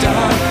you've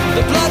done,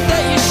 the blood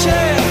that you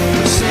shed.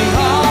 We sing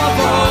of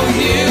all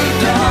you've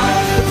done,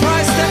 the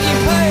price that you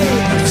paid.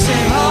 We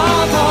sing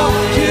of all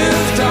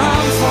you've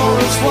done for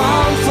us,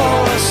 won for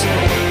us.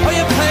 Oh,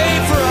 you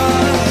paid for us.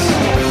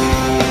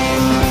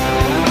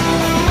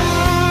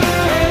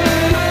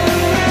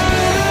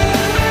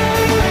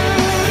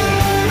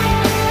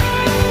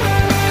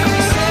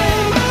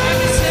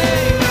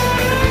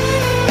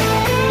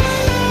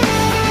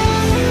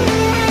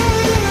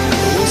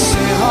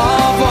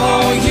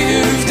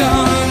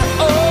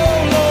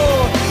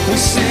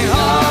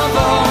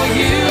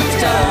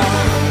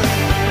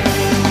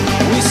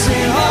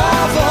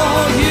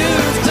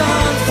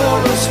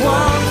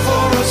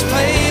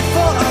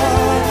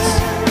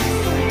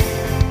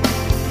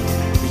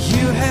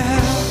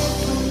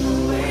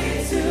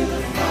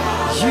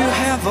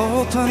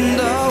 Opened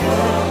the way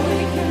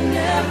we can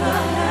never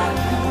have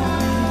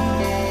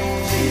known.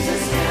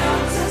 Jesus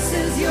counts us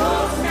as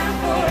yours now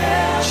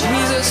forever.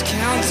 Jesus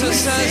counts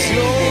us as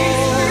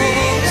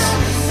yours.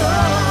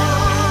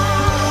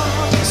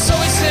 So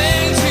we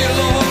sing to you,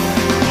 Lord.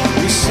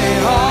 We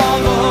sing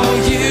of all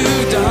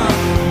you've done.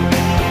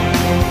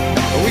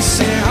 We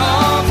sing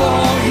of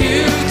all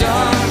you've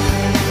done.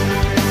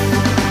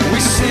 We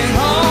sing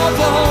of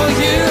all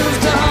you've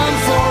done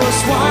for us,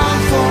 won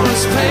for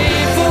us,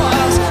 paid for us.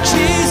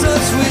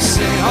 We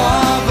sing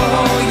of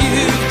all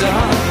you've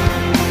done.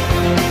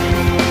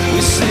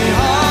 We sing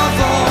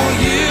of all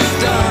you've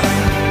done.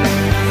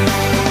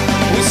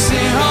 We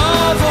sing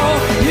of all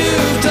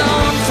you've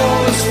done for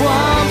us,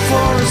 won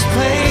for us,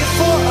 paid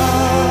for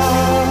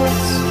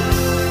us.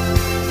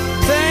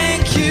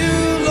 Thank you,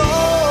 Lord.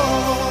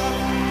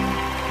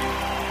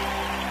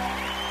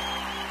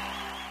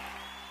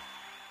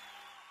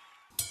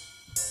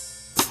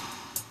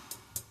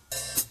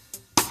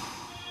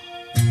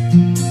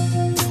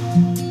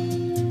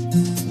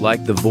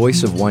 Like the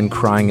voice of one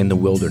crying in the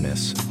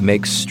wilderness,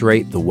 make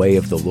straight the way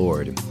of the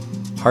Lord.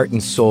 Heart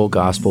and Soul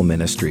Gospel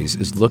Ministries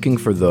is looking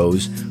for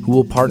those who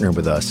will partner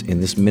with us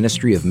in this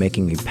ministry of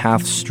making a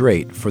path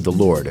straight for the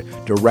Lord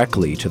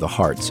directly to the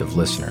hearts of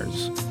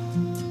listeners.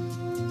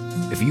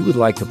 If you would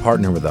like to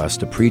partner with us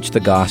to preach the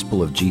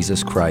gospel of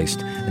Jesus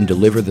Christ and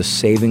deliver the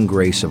saving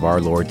grace of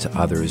our Lord to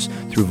others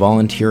through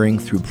volunteering,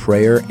 through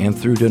prayer, and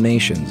through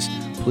donations,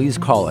 please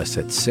call us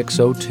at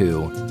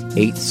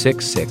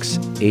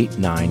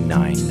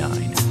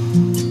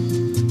 602-866-8999.